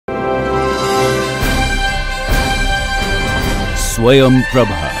Swayam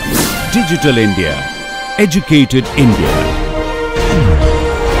Prabha. Digital India. Educated India.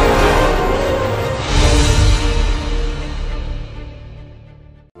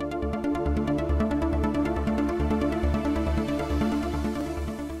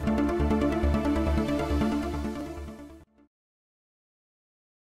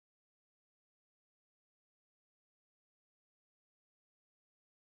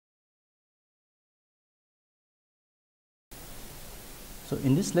 So,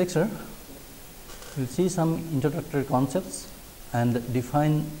 in this lecture, we will see some introductory concepts and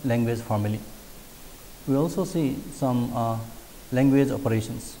define language formally. We will also see some language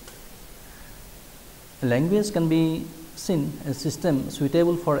operations. A language can be seen as a system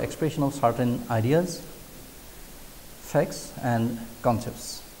suitable for expression of certain ideas, facts and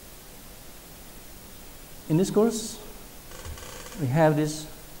concepts. In this course, we have these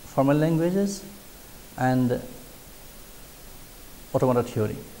formal languages and automata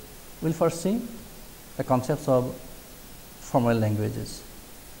theory. We will first see the concepts of formal languages.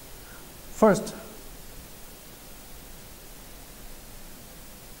 First,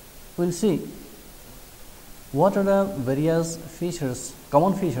 we will see what are the various features,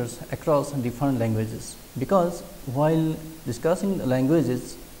 common features across different languages, because while discussing the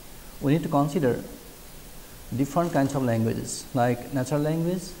languages, we need to consider different kinds of languages like natural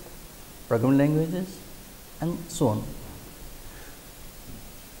language, programming languages and so on.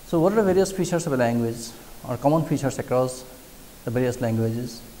 So, what are the various features of a language or common features across the various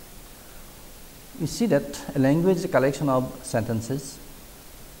languages? We see that a language is a collection of sentences.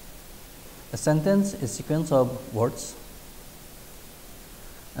 A sentence is a sequence of words,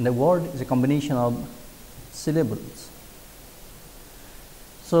 and a word is a combination of syllables.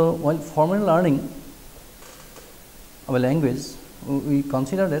 So, while formally learning of a language, we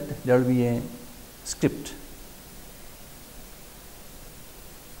consider that there will be a script.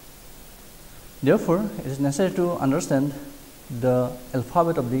 Therefore, it is necessary to understand the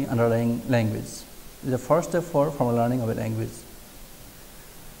alphabet of the underlying language. It is the first step for formal learning of a language.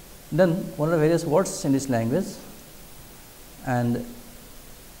 Then, what are the various words in this language? And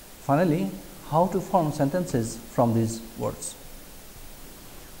finally, how to form sentences from these words.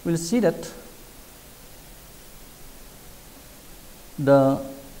 We will see that the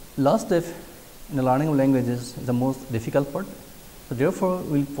last step in the learning of languages is the most difficult part. So, therefore,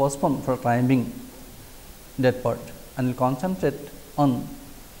 we will postpone for time being that part and will concentrate on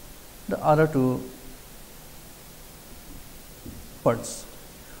the other two parts.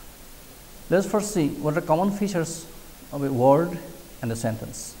 Let us first see what are common features of a word and a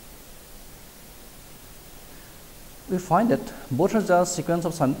sentence. We find that both are just sequence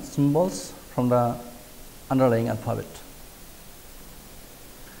of symbols from the underlying alphabet.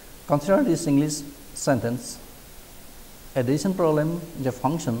 Consider this English sentence. Addition problem is a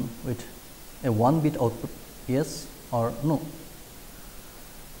function with a one-bit output, yes or no.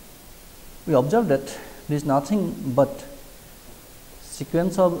 We observe that there is nothing but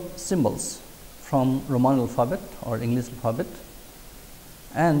sequence of symbols from Roman alphabet or English alphabet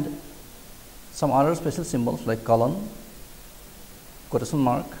and some other special symbols like colon, quotation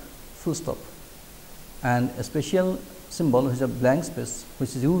mark, full stop, and a special symbol which is a blank space which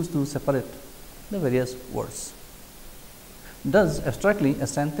is used to separate the various words. Thus, abstractly, a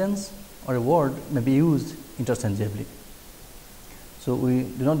sentence or a word may be used interchangeably. So, we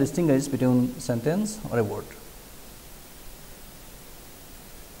do not distinguish between sentence or a word.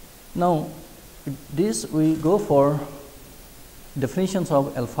 Now, with this we go for definitions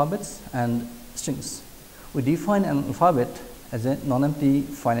of alphabets and strings. We define an alphabet as a non-empty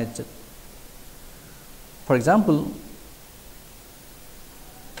finite set. For example,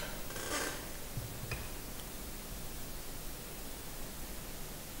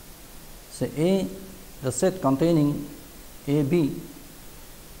 say A, the set containing A, B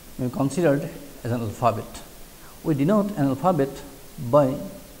may be considered as an alphabet. We denote an alphabet by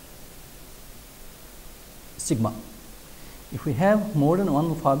sigma. If we have more than one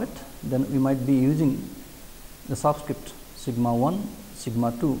alphabet, then we might be using the subscript sigma 1,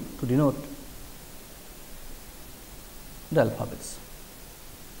 sigma 2 to denote the alphabets.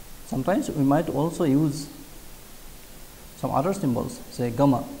 Sometimes we might also use some other symbols, say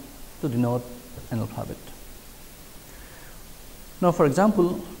gamma, to denote an alphabet. Now, for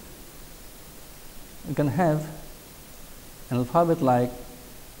example, you can have an alphabet like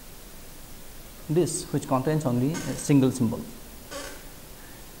this, which contains only a single symbol,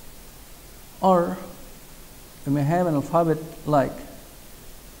 or you may have an alphabet like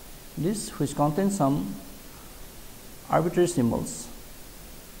this, which contains some arbitrary symbols.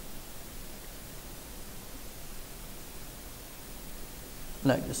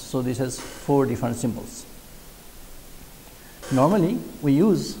 like this. So, this has 4 different symbols. Normally, we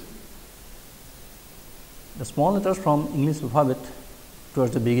use the small letters from English alphabet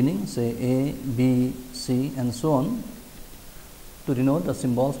towards the beginning, say A, B, C and so on, to denote the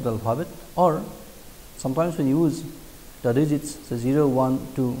symbols of the alphabet, or sometimes we use the digits, say 0, 1,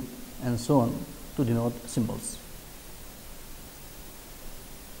 2 and so on, to denote symbols.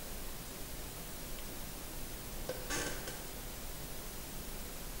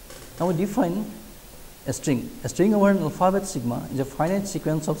 Now, we define a string. A string over an alphabet sigma is a finite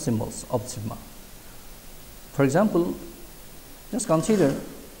sequence of symbols of sigma. For example, just consider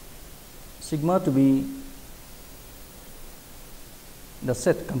sigma to be the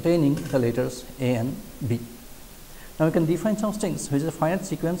set containing the letters A and B. Now, we can define some strings which is a finite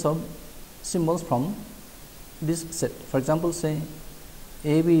sequence of symbols from this set. For example, say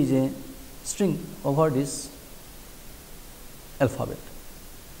AB is a string over this alphabet.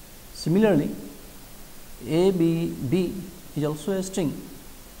 Similarly, ABB is also a string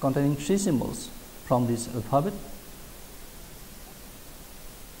containing 3 symbols from this alphabet.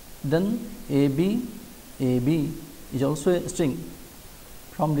 Then AB is also a string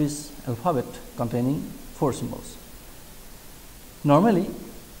from this alphabet containing 4 symbols. Normally,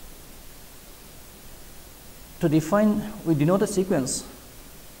 to define, we denote a sequence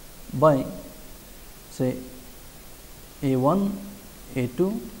by say A1,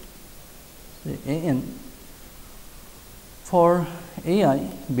 A2, say AN for AI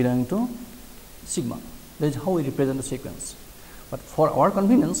belonging to sigma. That is how we represent the sequence. But for our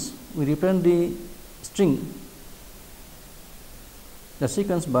convenience, we represent the string, the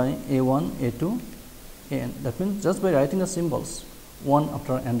sequence by A1, A2, AN. That means just by writing the symbols one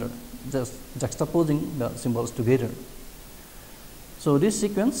after another, just juxtaposing the symbols together. So, this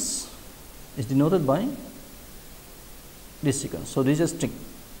sequence is denoted by this sequence. So, this is a string.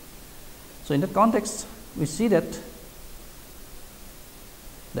 So, in that context, we see that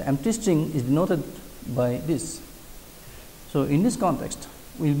the empty string is denoted by this. So, in this context,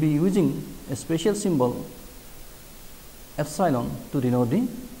 we will be using a special symbol epsilon to denote the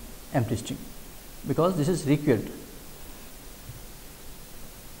empty string, because this is required.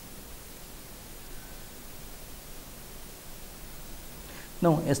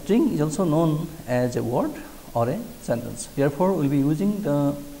 Now, a string is also known as a word or a sentence. Therefore, we will be using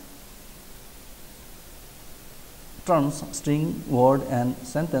the terms string, word and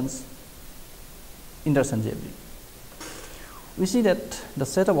sentence interchangeably. We see that the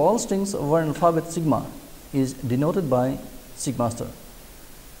set of all strings over an alphabet sigma is denoted by sigma star.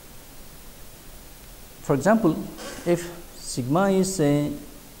 For example, if sigma is say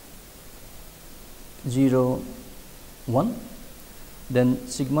 0, 1, then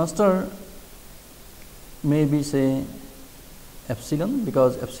sigma star may be say epsilon,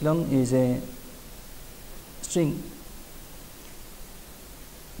 because epsilon is a string.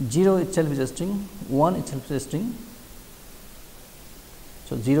 0 itself is a string, 1 itself is a string.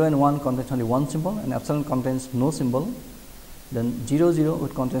 So, 0 and 1 contains only one symbol and epsilon contains no symbol. Then 0, 0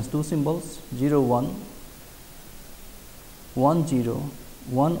 it contains 2 symbols, 0, 1, 1, 0,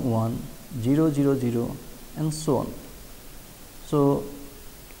 1, 1, 0, 0, 0 and so on. So,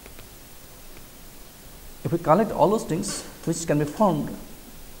 if we collect all those strings which can be formed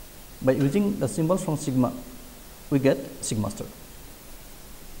by using the symbols from sigma, we get sigma star.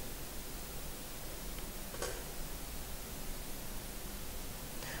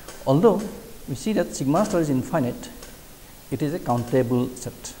 Although we see that sigma star is infinite, it is a countable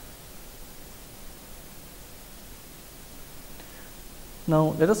set.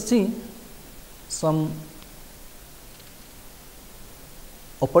 Now, let us see some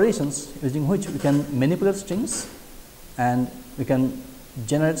operations using which we can manipulate strings and we can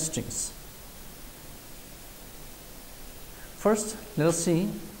generate strings. First, let us see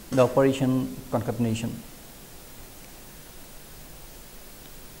the operation concatenation.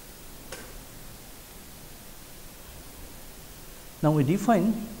 Now, we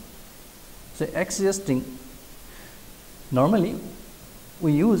define say X is a string. Normally,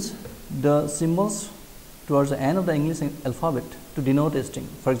 we use the symbols towards the end of the English alphabet to denote a string.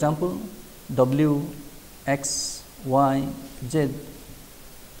 For example, W, X, Y, Z,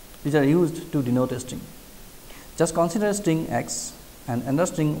 these are used to denote a string. Just consider a string X and another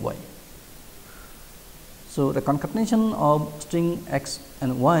string Y. So, the concatenation of string X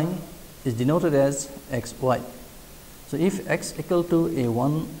and Y is denoted as X, Y. So, if X equal to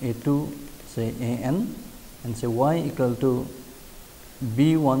A1, A2, say AN, and say Y equal to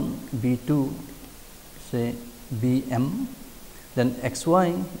B1, B2, say BM, then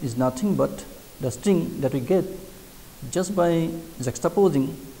XY is nothing but the string that we get just by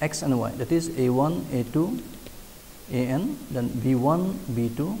juxtaposing x and y, that is a1, a2, an, then b1,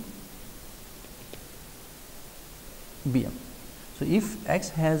 b2, bm. So, if x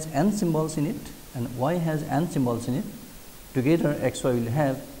has n symbols in it and y has n symbols in it, together x y will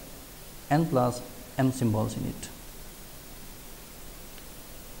have n plus m symbols in it.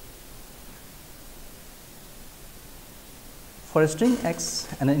 For a string x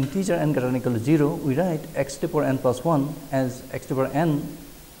and an integer n greater than or equal to 0, we write x to the power n plus 1 as x to the power n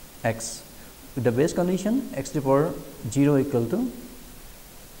x with the base condition x to the power 0 equal to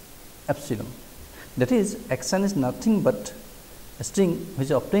epsilon. That is, xn is nothing but a string which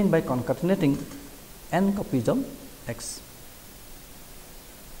is obtained by concatenating n copies of x.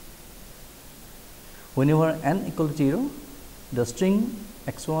 Whenever n equal to 0, the string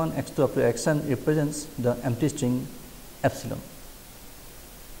x1, x2 up to xn represents the empty string epsilon.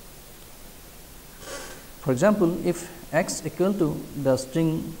 For example, if x equal to the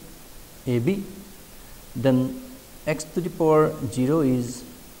string ab, then x to the power 0 is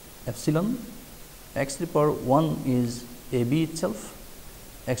epsilon, x to the power 1 is ab itself,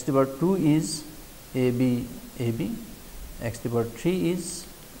 x to the power 2 is ab, x to the power 3 is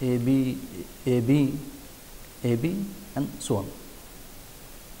ab, and so on.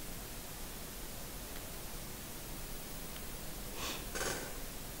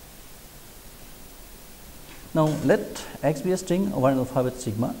 Now, let x be a string over an alphabet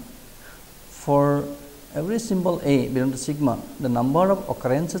sigma. For every symbol a belonging to sigma, the number of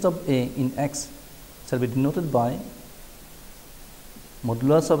occurrences of a in x shall be denoted by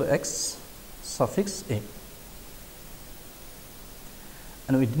modulus of x suffix a.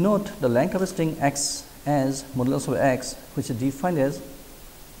 And we denote the length of a string x as modulus of x, which is defined as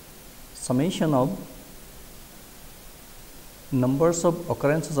summation of numbers of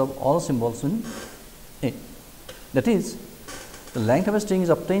occurrences of all symbols in a. That is, the length of a string is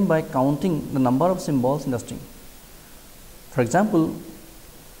obtained by counting the number of symbols in the string. For example,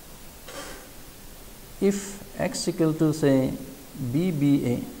 if x equal to say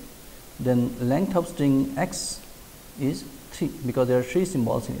BBA, then length of string x is 3 because there are 3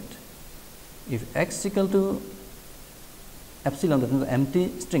 symbols in it. If x equal to epsilon, that is an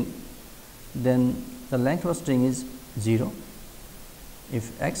empty string, then the length of a string is 0.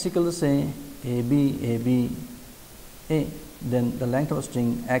 If x equal to say AB, then the length of a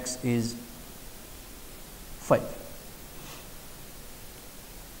string x is 5.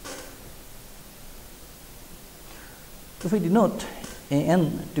 If we denote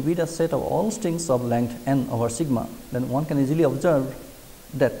an to be the set of all strings of length n over sigma, then one can easily observe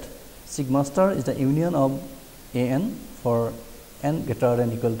that sigma star is the union of an for n greater than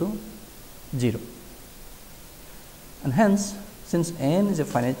or equal to 0. And hence, since n is a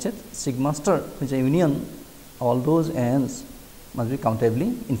finite set, sigma star, which is a union of all those n's, must be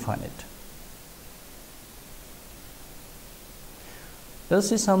countably infinite. Let us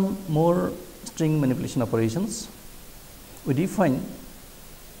see some more string manipulation operations. We define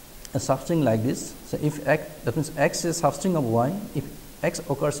a substring like this. So, if x, that means x is a substring of y if x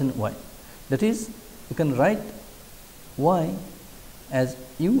occurs in y. That is, you can write y as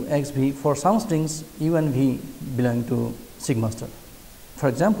u x v for some strings u and v belonging to sigma star. For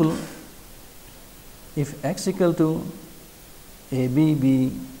example, if x equal to a b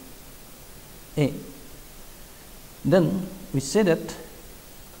b a, then we say that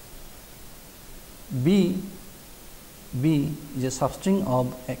b is a substring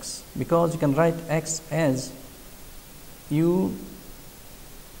of x, because you can write x as u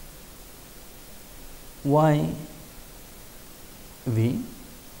y v,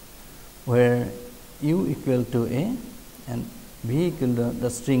 where u equal to a and v equal to the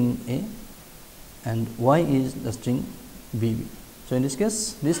string a and y is the string b b. So, in this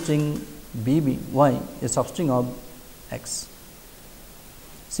case, this string b b y is a substring of x.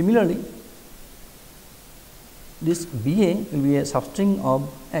 Similarly, this b a will be a substring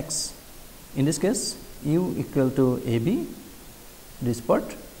of x. In this case, u equal to a b, this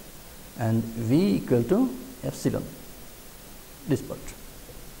part, and v equal to epsilon, this part.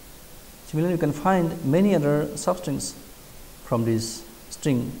 Similarly, you can find many other substrings from this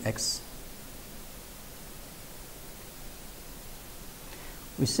string x.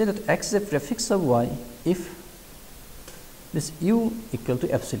 We say that x is a prefix of y if this u equal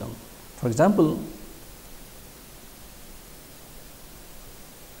to epsilon. For example,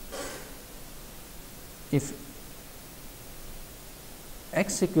 if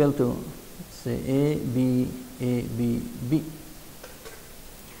x equal to say a b,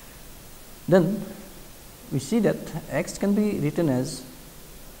 then we see that x can be written as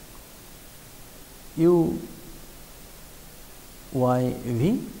u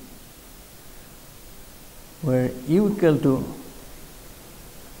YV, where U equal to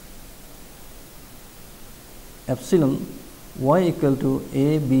epsilon, Y equal to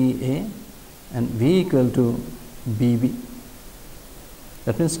ABA and V equal to BB.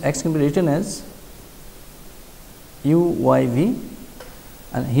 That means X can be written as UYV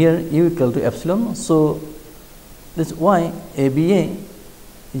and here U equal to epsilon. So, this Y ABA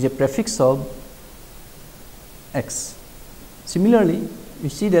is a prefix of X. Similarly, we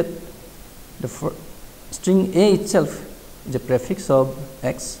see that the string A itself is a prefix of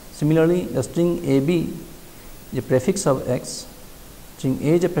X. Similarly, the string AB is a prefix of X, string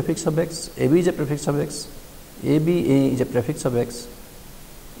A is a prefix of X, AB is a prefix of X, ABA is a prefix of X,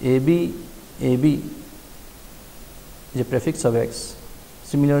 AB is a prefix of X.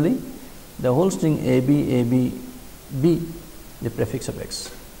 Similarly, the whole string AB is a prefix of X.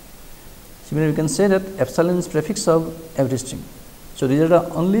 Similarly, we can say that epsilon is prefix of every string. So, these are the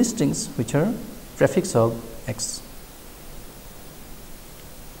only strings which are prefix of X.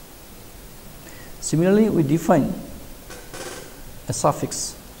 Similarly, we define a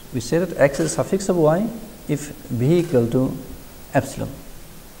suffix. We say that X is a suffix of Y if V equal to epsilon.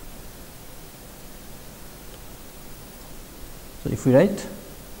 So, if we write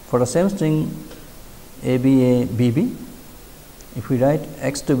for the same string ABA BB, if we write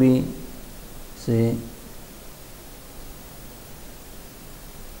X to be say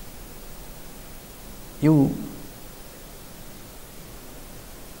U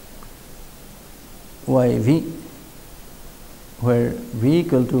Y V, where V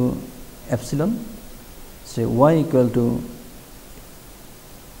equal to epsilon, say Y equal to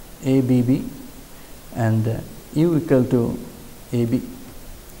ABB and U equal to AB.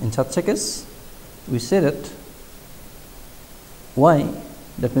 In such a case, we say that Y,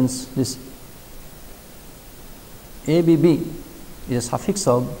 that means this ABB is a suffix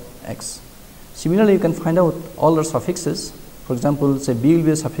of X. Similarly, you can find out all the suffixes. For example, say B will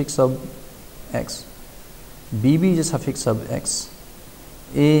be a suffix of X, BB is a suffix of X,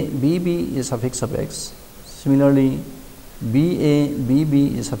 ABB is a suffix of X. Similarly,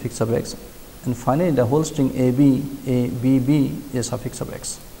 BABB is a suffix of X, and finally the whole string ABB is a suffix of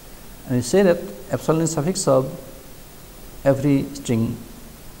X. And we say that epsilon is suffix of every string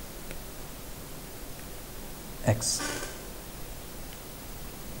X.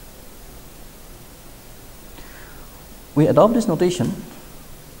 We adopt this notation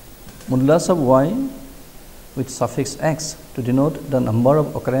modulus of Y with suffix X to denote the number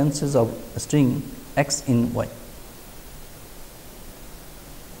of occurrences of a string X in Y.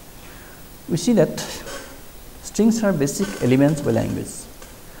 We see that strings are basic elements of a language.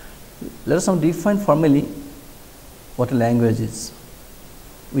 Let us now define formally what a language is.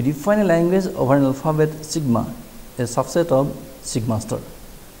 We define a language over an alphabet sigma, a subset of sigma star.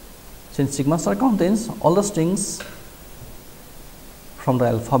 Since sigma star contains all the strings from the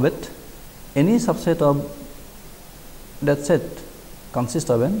alphabet, any subset of that set consists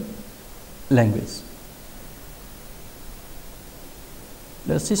of a language.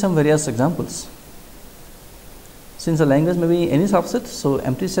 Let us see some various examples. Since a language may be any subset, so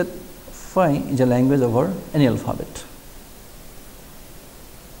empty set phi is a language over any alphabet.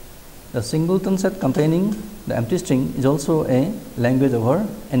 The singleton set containing the empty string is also a language over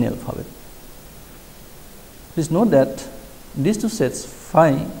any alphabet. Please note that these two sets,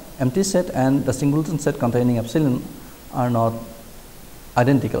 phi, empty set, and the singleton set containing epsilon, are not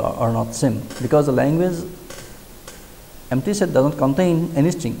identical or are not same, because the language empty set does not contain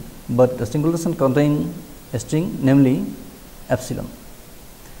any string, but the singleton set contains a string, namely epsilon.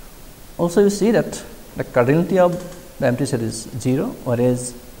 Also, you see that the cardinality of the empty set is 0,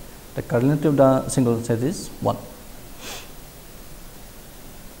 whereas the cardinality of the singleton set is 1.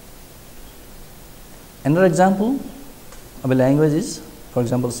 Another example of a language is, for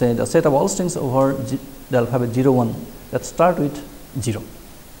example, say the set of all strings over the alphabet 0, 1 that start with 0.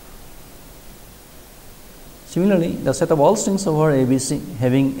 Similarly, the set of all strings over ABC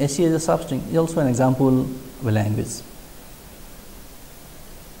having AC as a substring is also an example of a language.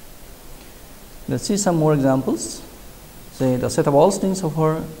 Let us see some more examples. Say the set of all strings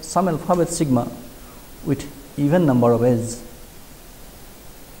over some alphabet sigma with even number of edges.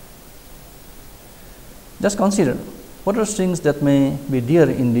 Just consider what are strings that may be there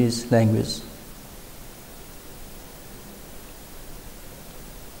in this language.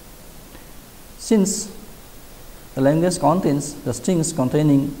 Since the language contains the strings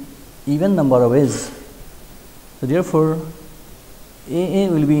containing even number of edges, so therefore AA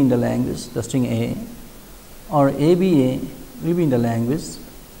will be in the language, the string A, or ABA will be in the language,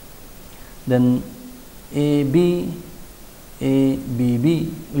 then AB, A, B,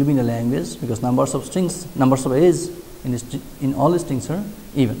 B will be in the language, because numbers of A's in all strings are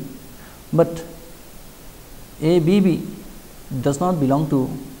even. But A, B, B does not belong to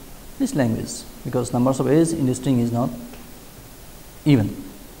this language, because numbers of A's in the string is not even.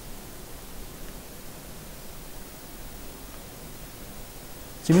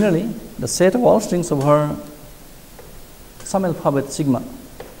 Similarly, the set of all strings over some alphabet sigma,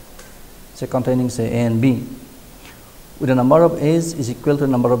 say containing say A and B, with a number of A's is equal to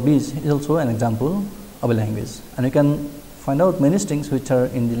the number of B's is also an example of a language. And you can find out many strings which are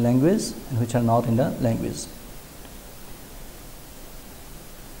in the language and which are not in the language.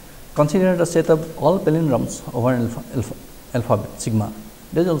 Consider the set of all palindromes over an alphabet sigma.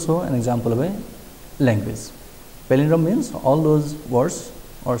 That is also an example of a language. Palindrome means all those words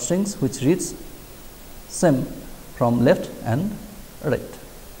or strings which reads same from left and right.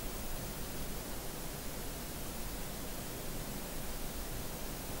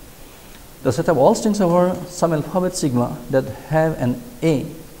 The set of all strings over some alphabet sigma that have an A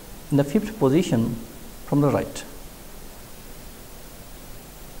in the 5th position from the right.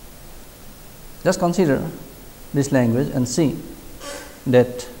 Just consider this language and see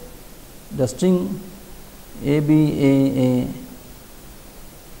that the string A, B, A,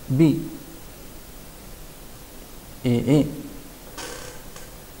 B, A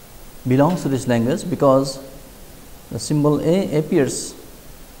belongs to this language, because the symbol A appears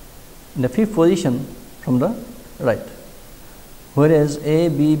in the 5th position from the right, whereas A,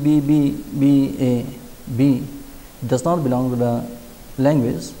 B, B, B, B, A, B does not belong to the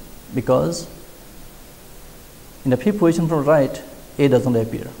language, because in the 5th position from the right, A does not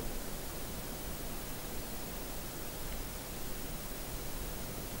appear.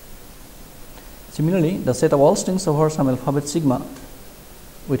 Similarly, the set of all strings over some alphabet sigma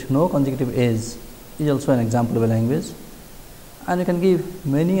with no consecutive A's is also an example of a language, and you can give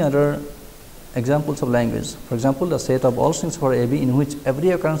many other examples of language. For example, the set of all strings over A, B in which every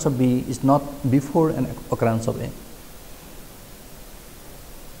occurrence of B is not before an occurrence of A.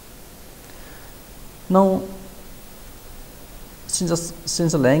 Now,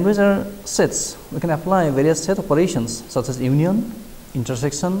 since the language are sets, we can apply various set operations such as union,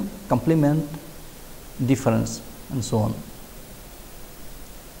 intersection, complement, difference, and so on.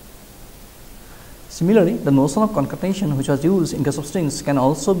 Similarly, the notion of concatenation, which was used in case of strings, can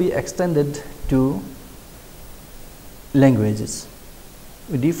also be extended to languages.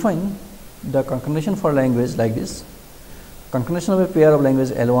 We define the concatenation for language like this: concatenation of a pair of language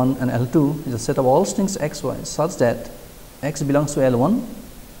L1 and L2 is a set of all strings x, y such that x belongs to L1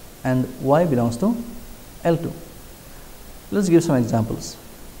 and y belongs to L2. Let's give some examples.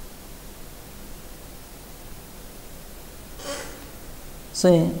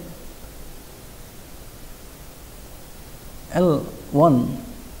 Say L1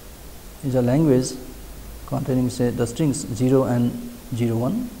 is a language containing say the strings 0 and 0,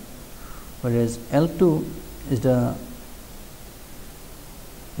 1, whereas L2 is the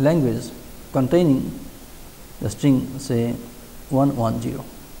language containing the string say 1, 1, 0.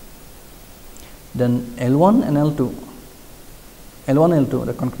 Then L1 and L2, L1, L2,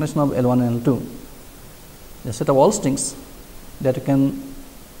 the concatenation of L1 and L2, the set of all strings that you can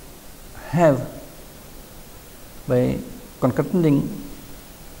have by concatenating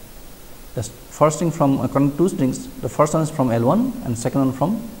the first string from two strings. The first one is from L1 and second one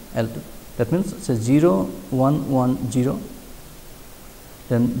from L2. That means say 0, 1, 1, 0,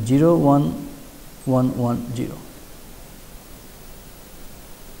 then 0, 1, 1, 1, 0.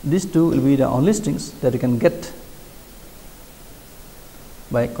 These two will be the only strings that you can get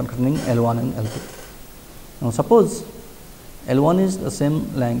by concatenating L1 and L2. Now, suppose L1 is the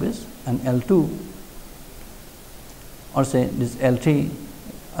same language and L2, or say this L3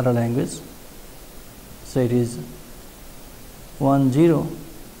 other language, so it is 1, 0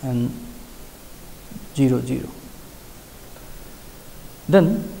 and 0, 0.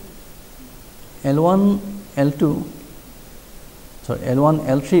 Then L1, L2, sorry, L1,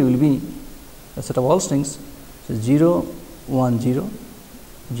 L3 will be a set of all strings, so 0, 1, 0,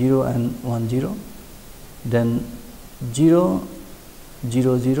 0 and 1, 0, then 0,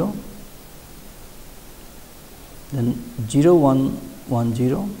 0, 0, then 0, 1, 1,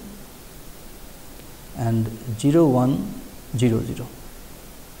 0 and 0, 1, 0, 0.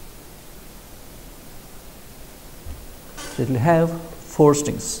 So, it will have 4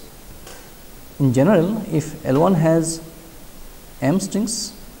 strings. In general, if L1 has m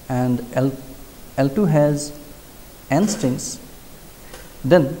strings and L2 has n strings,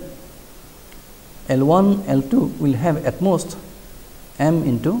 then L1, L2 will have at most m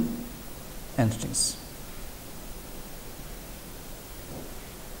into n strings.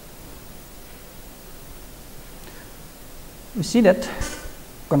 We see that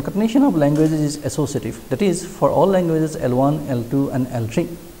concatenation of languages is associative, that is, for all languages L1, L2 and L3.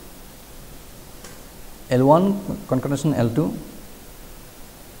 L1 concatenation L2,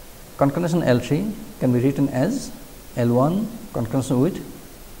 concatenation L3 can be written as L1 concatenation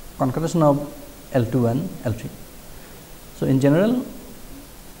with concatenation of L2 and L3. So, in general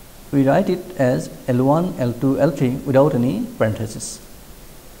we write it as L1, L2, L3 without any parenthesis.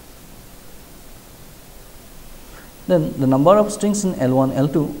 Then the number of strings in L1,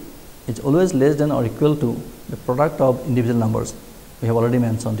 L2 is always less than or equal to the product of individual numbers. We have already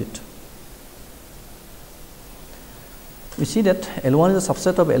mentioned it. We see that L1 is a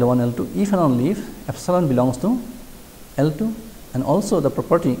subset of L1, L2 if and only if epsilon belongs to L2, and also the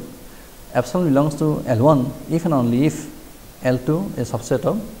property epsilon belongs to L1 if and only if L2 is a subset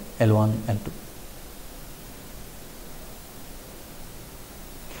of L1, L2.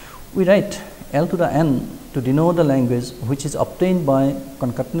 We write L to the n to denote the language which is obtained by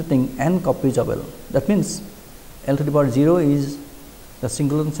concatenating n copies of L. That means L to the power 0 is the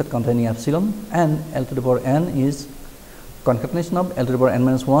singleton set containing epsilon, and L to the power n is concatenation of L to the power n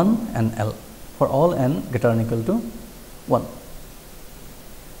minus 1 and L for all n greater than or equal to 1.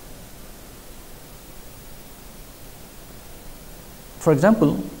 For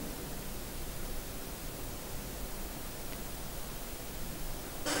example,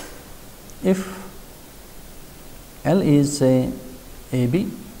 if L is say AB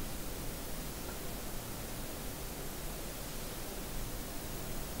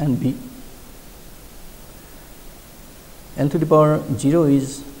and B, L to the power 0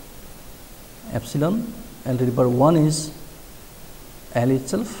 is epsilon, L to the power 1 is L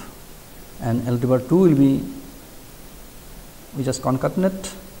itself, and L to the power 2 will be, we just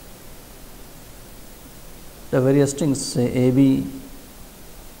concatenate the various strings, say AB,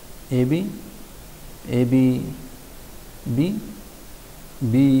 AB, AB, B,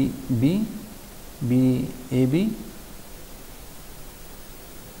 B, B, B, AB,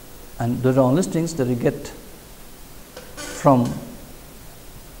 and those are only strings that we get from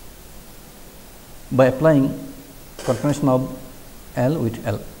by applying concatenation of L with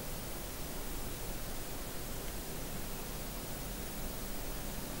L.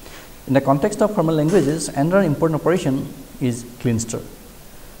 In the context of formal languages, another important operation is clean-stir.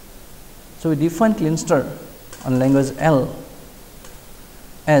 So, we define clean-stir on language L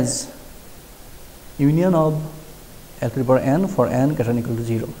as union of L to the power n for n greater than or equal to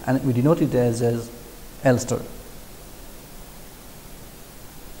 0, and we denote it as L star.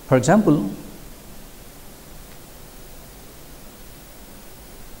 For example,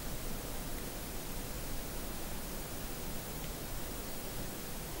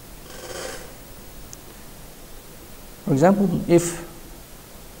 if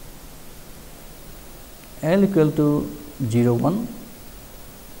L equal to 0 1,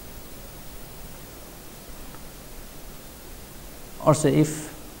 or say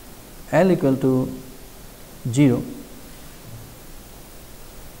if L equal to 0,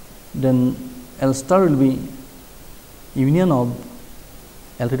 then L star will be union of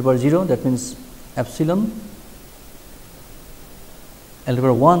L to the power 0, that means epsilon, L to the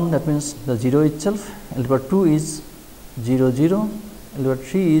power 1, that means the 0 itself, L to the power 2 is 0 0, L to the power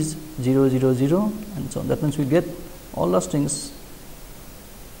 3 is 0 0 0, and so on. That means we get all the strings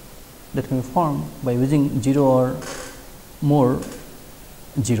that can be formed by using 0 or more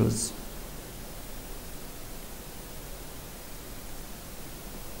zeros.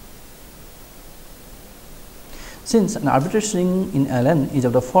 Since an arbitrary string in Ln is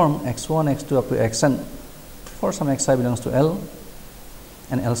of the form x1, x2 up to xn for some xi belongs to L,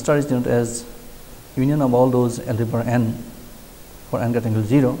 and L star is denoted as union of all those L to the power n for n greater than or equal to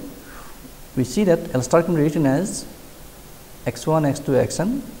 0, we see that L star can be written as x1, x2,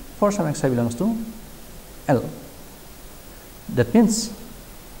 xn for some xi belongs to L. That means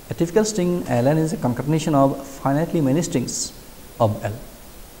a typical string Ln is a concatenation of finitely many strings of L.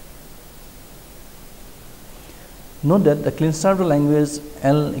 Note that the clean star of the language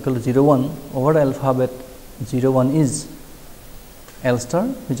L equal to 0 1 over the alphabet 0 1 is L star,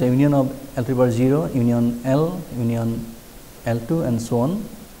 which is a union of L to the power 0, union L, union L2 and so on.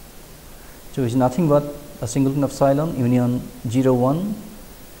 So, which is nothing but a singleton of epsilon, union 0 1,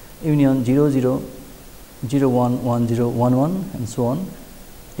 union 0 0, 0 1 1 0 1 1 and so on.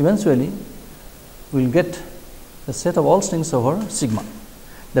 Eventually, we will get the set of all strings over sigma.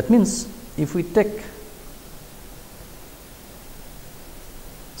 That means, if we take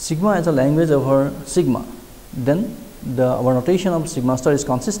sigma as a language over sigma, then our notation of sigma star is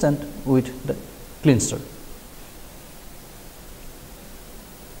consistent with the clean star.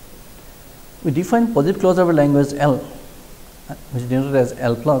 We define positive closure of a language L which is denoted as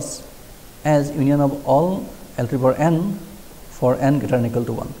L plus, as union of all L to the power n for n greater than or equal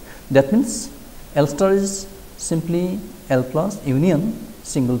to 1. That means L star is simply L plus union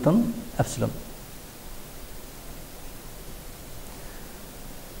singleton epsilon.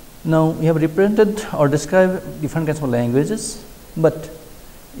 Now, we have represented or described different kinds of languages, but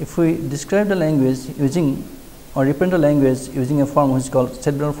if we describe the language using or represent the language using a form which is called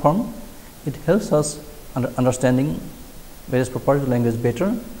set-builder form, it helps us understanding various properties of language better,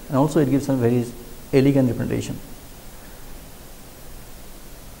 and also it gives a very elegant representation.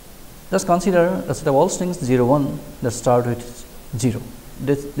 Just consider a set of all strings 0 1 that start with 0.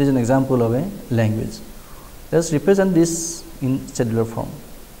 This is an example of a language. Let us represent this in set-builder form.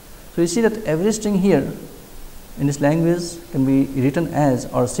 So, you see that every string here in this language can be written as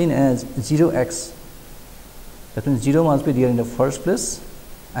or seen as 0x. That means 0 must be there in the first place,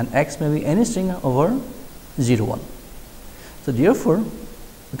 and x may be any string over 0 1. So, therefore,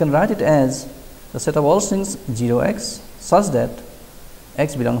 we can write it as the set of all strings 0x such that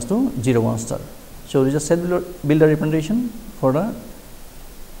x belongs to 0 1 star. So, this is a set builder representation for the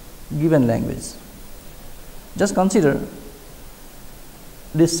given language. Just consider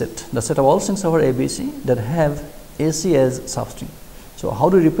this set, the set of all strings over ABC that have AC as substring. So, how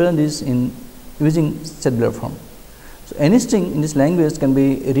do we represent this in using set builder form? So, any string in this language can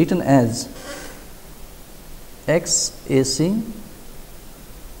be written as x AC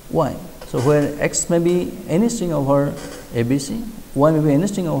y. So, where x may be any string over ABC, y may be any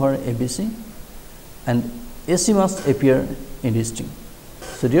string over ABC, and AC must appear in this string.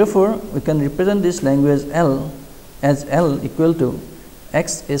 So, therefore, we can represent this language L as L equal to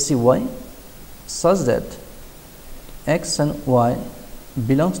x AC y such that x and y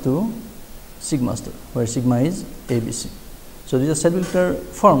belongs to sigma star, where sigma is ABC. So, this is a set builder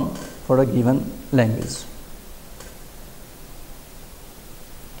form for a given language.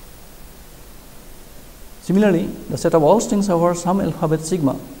 Similarly, the set of all strings over some alphabet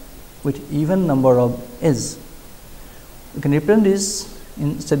sigma with even number of edges, we can represent this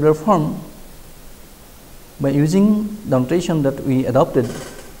in set builder form by using the notation that we adopted.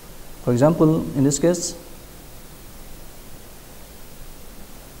 For example, in this case,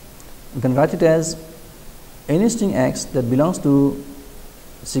 we can write it as any string x that belongs to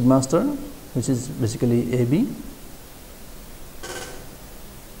sigma star, which is basically AB,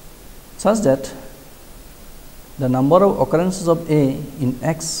 such that the number of occurrences of A in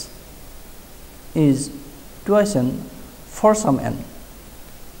x is twice n for some n.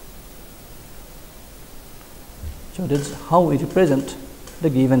 So, that is how we represent the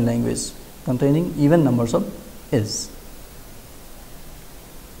given language containing even numbers of is.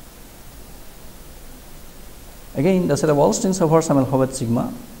 Again, the set of all strings over some alphabet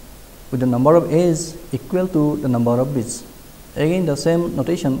sigma with the number of a's equal to the number of bits. Again, the same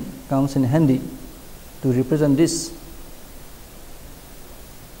notation comes in handy to represent this.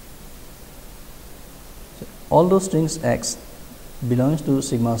 So, all those strings x belongs to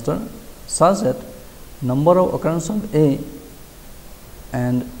sigma star such that number of occurrences of A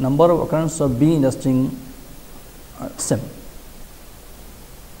and number of occurrences of B in the string are same.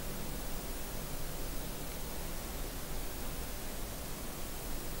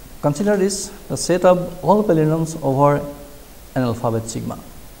 Consider this the set of all palindromes over an alphabet sigma.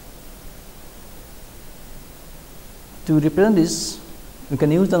 To represent this, we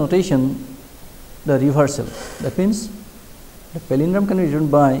can use the notation the reversal. That means, the palindrome can be written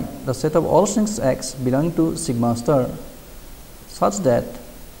by the set of all strings x belonging to sigma star such that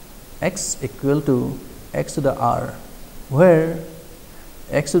x equal to x to the r, where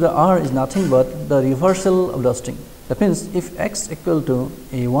x to the r is nothing but the reversal of the string. That means, if x equal to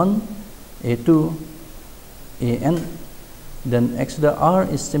a1, a2, an, then x to the r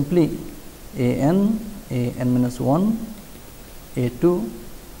is simply an minus 1, a2,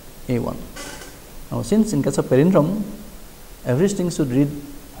 a1. Now, since in case of palindrome every string should read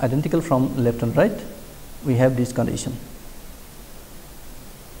identical from left and right, we have this condition.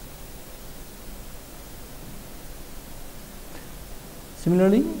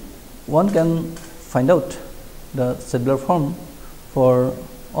 Similarly, one can find out the set builder form for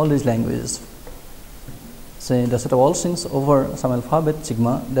all these languages. Say the set of all strings over some alphabet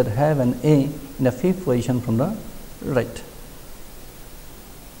sigma that have an A in the fifth position from the right.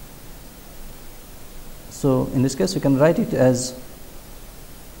 So, in this case we can write it as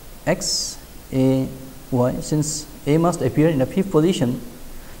x a y. Since A must appear in the fifth position,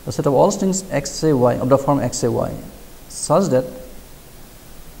 the set of all strings x a y of the form x a y such that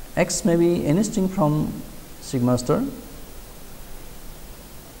x may be any string from sigma star,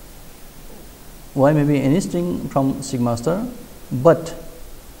 y may be any string from sigma star, but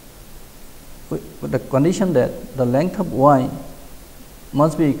with the condition that the length of y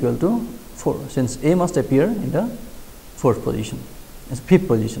must be equal to 4, since a must appear in the 4th position, as 5th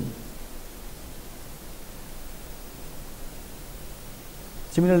position.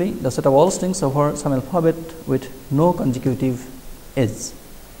 Similarly, the set of all strings over some alphabet with no consecutive edge.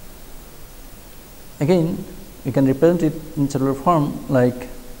 Again, we can represent it in cellular form like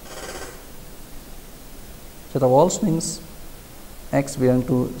set of all strings x belong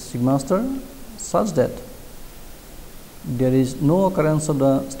to sigma star such that there is no occurrence of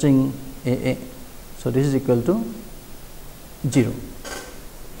the string AA. So, this is equal to 0.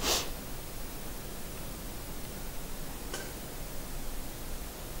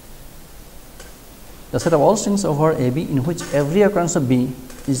 The set of all strings over AB in which every occurrence of B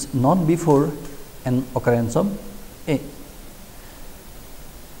is not before an occurrence of A.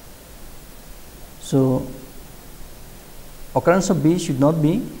 So, occurrence of B should not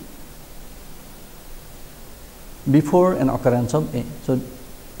be before an occurrence of A. So,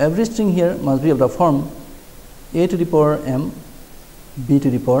 every string here must be of the form A to the power m, B to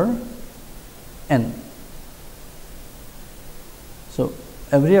the power n. So,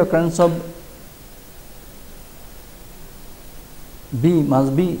 every occurrence of B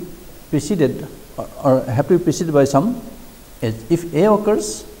must be preceded or have to be preceded by some edge. If A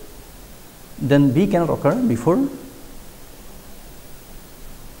occurs, then B cannot occur before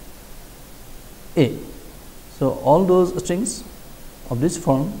A. So, all those strings of this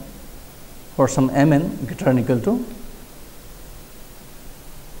form for some mn greater than or equal to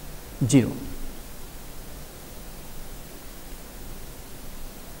 0.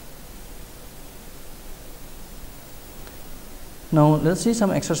 Now, let us see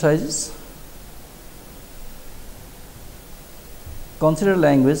some exercises. Consider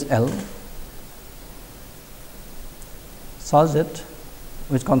language L such that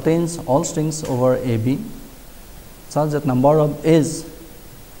which contains all strings over AB such that number of A's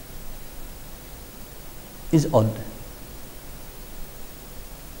is odd,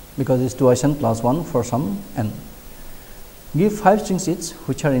 because it is twice n plus 1 for some n. Give 5 strings each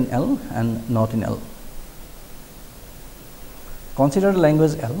which are in L and not in L. Consider the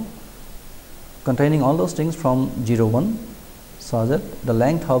language L containing all those strings from 0 1 so that the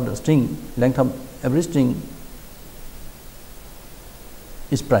length of the string, length of every string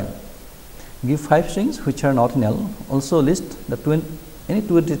is prime. Give 5 strings which are not in L. Also list the any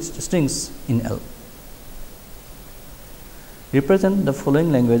 2 strings in L. Represent the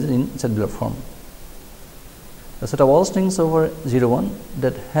following languages in cellular form. The set of all strings over 0 1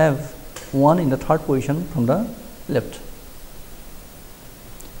 that have 1 in the 3rd position from the left.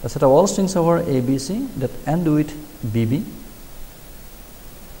 The set of all strings over ABC that end with BB.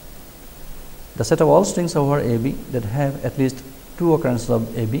 The set of all strings over AB that have at least 2 occurrences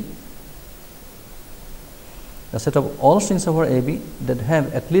of AB. The set of all strings over AB that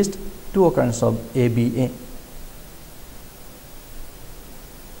have at least 2 occurrences of ABA.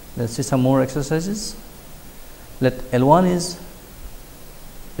 Let us see some more exercises. Let L1 is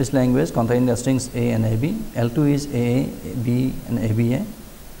this language containing the strings A and AB. L2 is AA, B and ABA.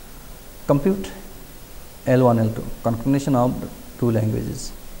 Compute L1, L2, concatenation of 2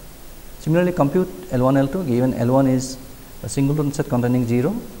 languages. Similarly, compute L1, L2 given L1 is a singleton set containing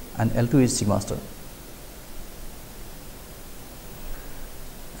 0 and L2 is sigma star.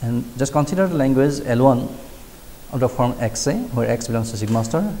 And just consider the language L1 of the form XA, where X belongs to sigma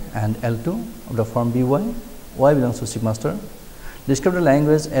star, and L2 of the form BY, Y belongs to sigma star. Describe the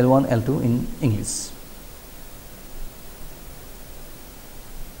language L1, L2 in English.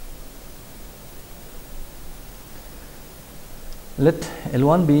 Let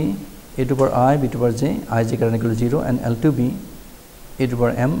L1 be a to the power I, b to the power j, I j greater than or equal to 0, and L2 be a to the power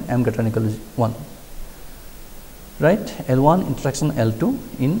m, m greater than or equal to 1. Write L1 intersection L2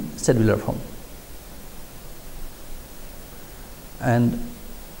 in cellular form. And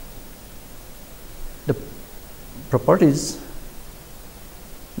the properties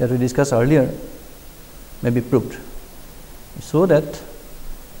that we discussed earlier may be proved, so that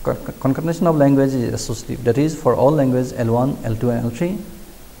concatenation of language is associative, that is, for all languages L1, L2 and L3,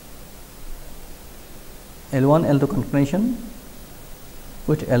 L1, L2 concatenation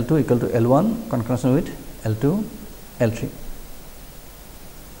with L2 equal to L1 concatenation with L2, L3.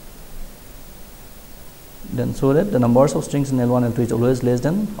 Then so that the numbers of strings in L1, L2 is always less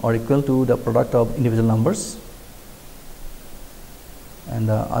than or equal to the product of individual numbers, and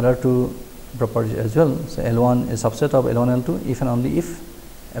the other 2 properties as well. So, L1 is subset of L1, L2 if and only if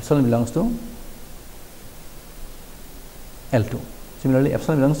epsilon belongs to L2. Similarly,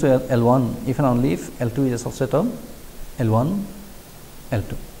 epsilon belongs to L1 if and only if L2 is a subset of L1,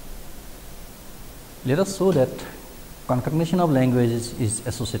 L2. Let us show that concatenation of languages is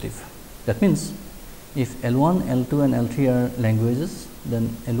associative. That means, if L1, L2 and L3 are languages, then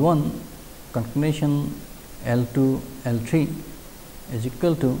L1 concatenation L2, L3 is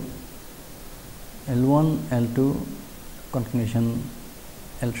equal to L1, L2 concatenation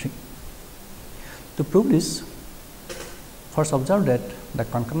L3. To prove this, first observe that the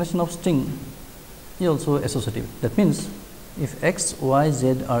concatenation of string is also associative. That means, if x, y,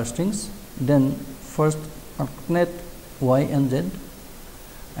 z are strings, then first concatenate y and z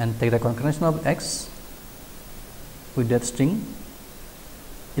and take the concatenation of x with that string.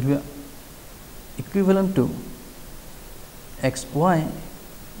 It will be equivalent to x, y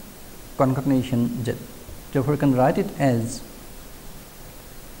concatenation z. Therefore, you can write it as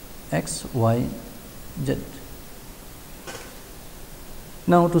x, y, z.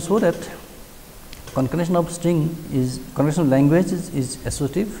 Now, to show that concatenation of concatenation of languages is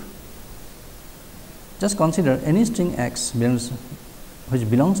associative, just consider any string x which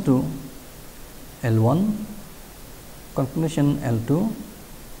belongs to L1 concatenation L2,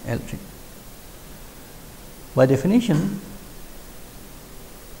 L3. By definition,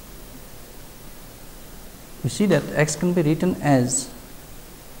 we see that x can be written as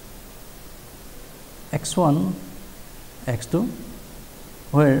x1, x2,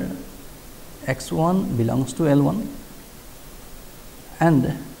 where x1 belongs to L1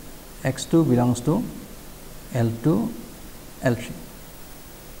 and x2 belongs to L2, L3.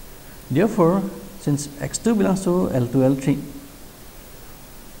 Therefore, since x2 belongs to L2, L3,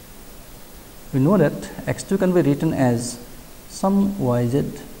 we know that x2 can be written as some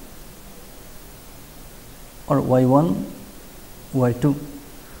yz or y1, y2,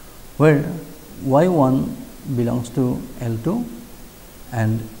 where y1 belongs to L2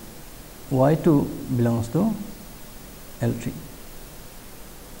 and y2 belongs to L3.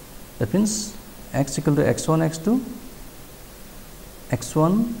 That means, x equal to x1, x2,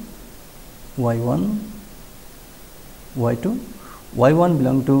 x1, y1, y2, y1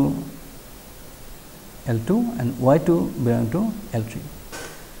 belong to L2 and y2 belong to L3.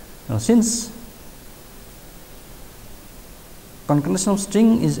 Now, since concatenation of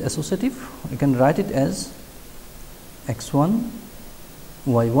string is associative, we can write it as x1,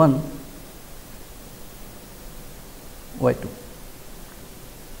 y1, y2.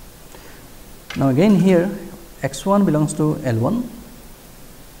 Now, again here x1 belongs to L1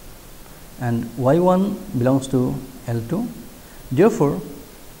 and y1 belongs to L2. Therefore,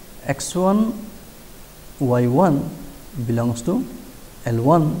 x1, y1 belongs to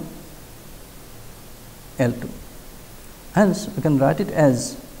L1, L2. Hence, we can write it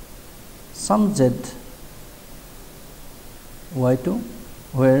as some z y2,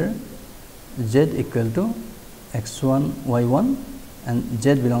 where z equal to x1, y1 and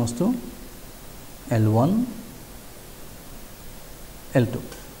z belongs to L1, L2.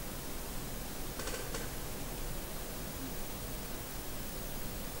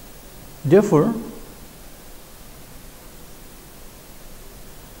 Therefore,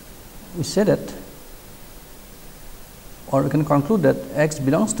 we say that, or we can conclude that x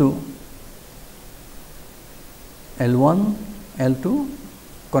belongs to L1, L2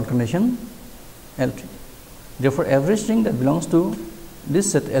 concatenation L3. Therefore, every string that belongs to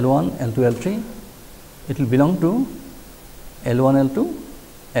this set L1, L2, L3, it will belong to L1, L2,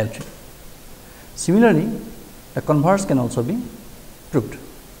 L3. Similarly, the converse can also be proved.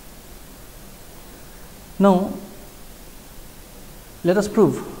 Now, let us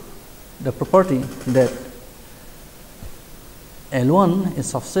prove the property that L1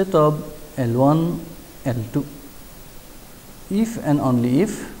 is subset of L1, L2 if and only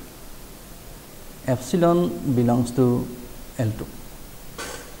if epsilon belongs to L2.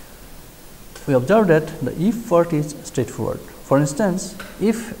 We observe that the if part is straightforward. For instance,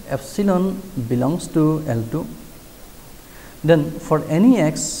 if epsilon belongs to L2, then for any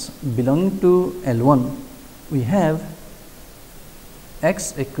x belonging to L1, we have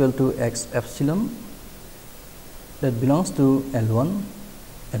x equal to x epsilon that belongs to L1,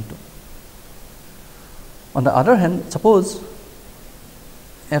 L2. On the other hand, suppose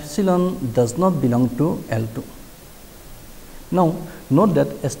epsilon does not belong to L2. Now, note that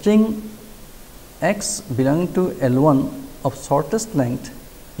a string x belonging to L1 of shortest length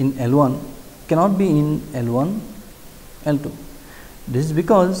in L1 cannot be in L1, L2. This is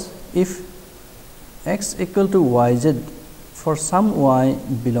because if x equal to yz for some y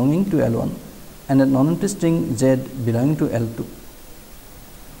belonging to L1 and a non-empty string z belonging to L2,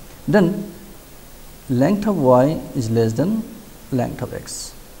 then length of y is less than length of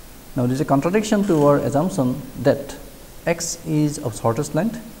x. Now, there is a contradiction to our assumption that x is of shortest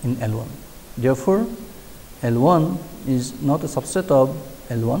length in L1. Therefore, L1 is not a subset of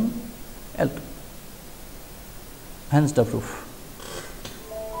L1, L2. Hence the proof.